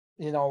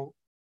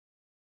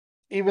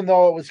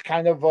though it was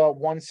kind of a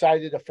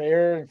one-sided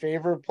affair in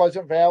favor of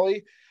Pleasant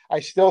Valley, I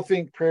still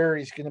think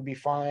Prairie is going to be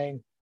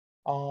fine.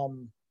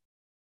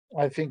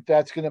 I think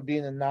that's going to be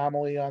an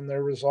anomaly on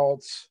their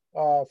results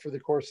for the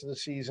course of the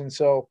season.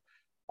 So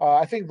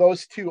I think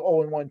those two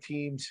 0-1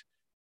 teams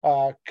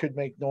could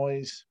make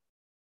noise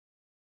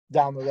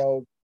down the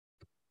road.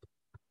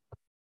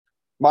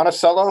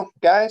 Monticello,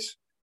 guys?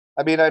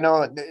 I mean, I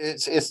know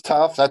it's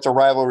tough. That's a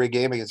rivalry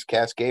game against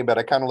Cascade, but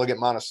I kind of look at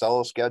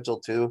Monticello's schedule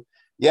too.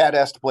 Yeah, it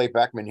has to play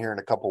Beckman here in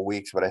a couple of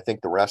weeks, but I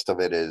think the rest of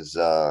it is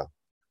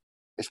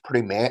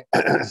pretty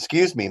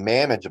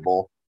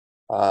manageable.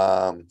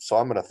 So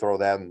I'm going to throw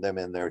them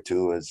in there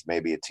too as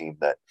maybe a team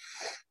that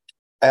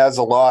has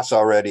a loss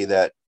already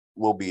that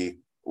will be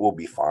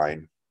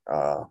fine.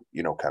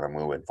 Kind of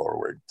moving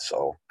forward.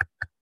 So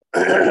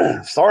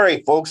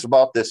sorry, folks,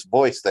 about this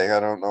voice thing. I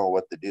don't know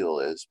what the deal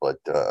is, but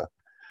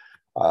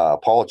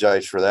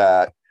apologize for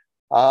that.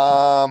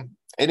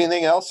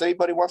 Anything else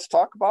anybody wants to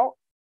talk about?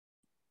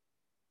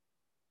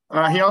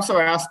 He also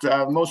asked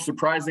most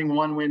surprising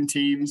one-win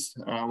teams.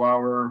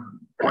 While we're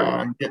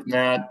getting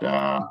that,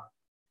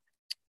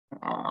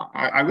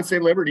 I would say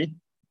Liberty.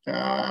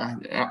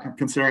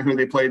 Considering who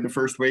they played the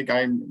first week,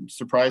 I'm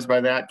surprised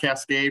by that.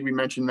 Cascade, we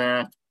mentioned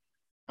that.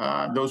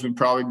 Those would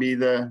probably be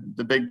the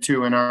big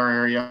two in our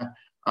area.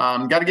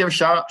 Got to give a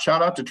shout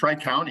out to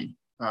Tri-County.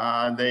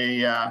 They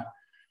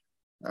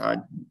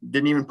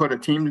didn't even put a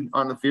team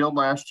on the field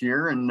last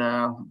year, and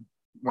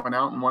went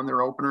out and won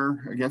their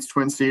opener against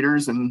Twin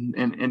Cedars and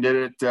did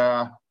it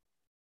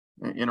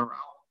in a row.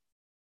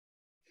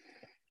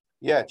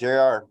 Yeah,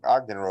 J.R.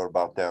 Ogden wrote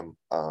about them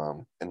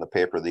in the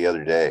paper the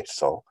other day.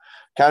 So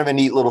kind of a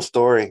neat little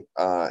story.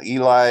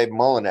 Eli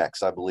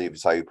Mullinex, I believe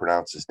is how you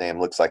pronounce his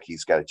name. Looks like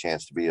he's got a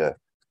chance to be a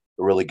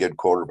really good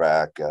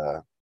quarterback,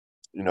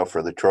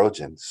 for the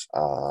Trojans.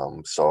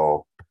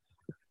 So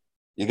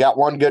you got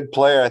one good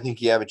player. I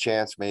think you have a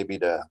chance maybe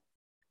to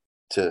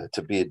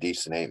be a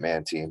decent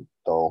 8-man team,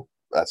 though.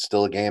 That's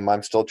still a game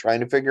I'm still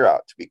trying to figure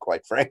out, to be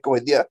quite frank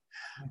with you.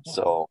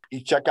 So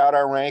you check out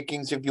our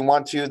rankings if you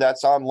want to.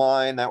 That's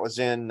online. That was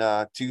in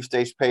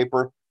Tuesday's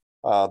paper.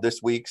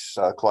 This week's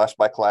class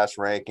by class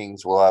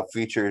rankings. We'll have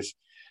features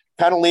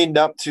kind of leading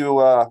up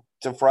to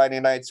Friday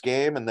night's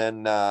game, and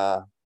then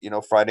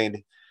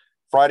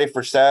Friday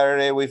for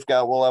Saturday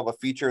we'll have a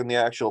feature in the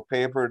actual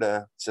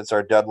paper since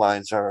our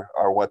deadlines are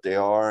what they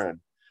are,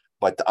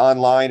 but the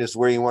online is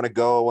where you want to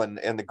go,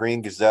 and the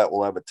Green Gazette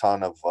will have a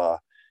ton of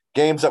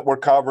games that we're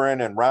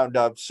covering and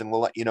roundups, and we'll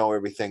let you know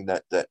everything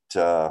that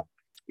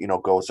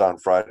goes on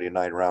Friday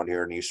night around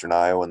here in Eastern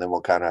Iowa, and then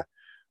we'll kind of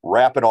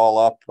wrap it all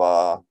up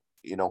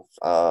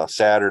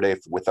Saturday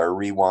with our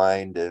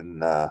rewind,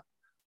 and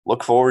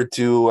look forward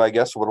to, I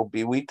guess, what'll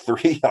be week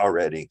 3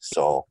 already.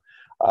 So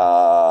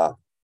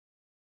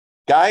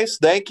guys,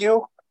 thank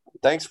you.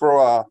 Thanks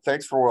for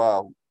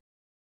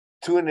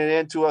tuning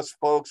in to us,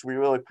 folks. We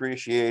really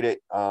appreciate it.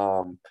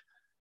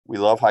 We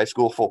love high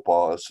school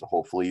football, as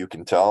hopefully you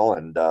can tell,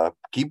 and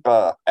keep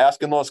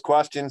asking those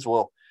questions.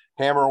 We'll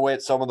hammer away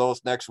at some of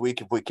those next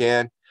week if we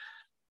can.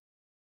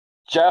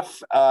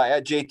 Jeff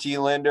at JT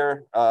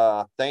Linder,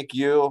 thank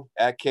you.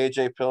 At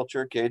KJ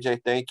Pilcher, KJ,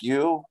 thank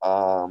you.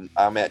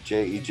 I'm at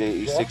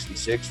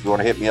JEJE66. If you want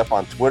to hit me up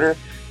on Twitter,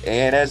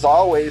 and as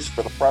always,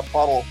 for the Prep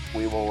Huddle,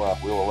 we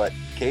will let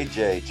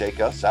KJ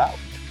take us out.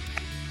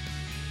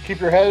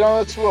 Keep your head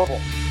on a swivel.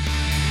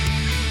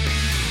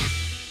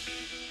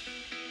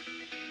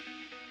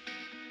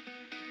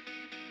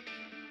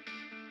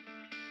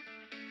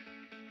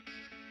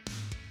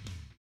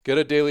 Get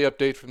a daily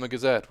update from the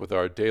Gazette with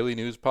our daily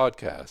news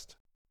podcast.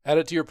 Add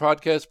it to your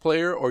podcast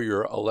player or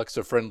your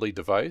Alexa-friendly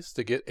device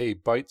to get a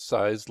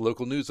bite-sized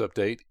local news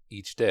update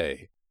each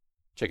day.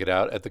 Check it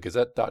out at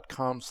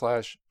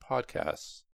thegazette.com/podcasts.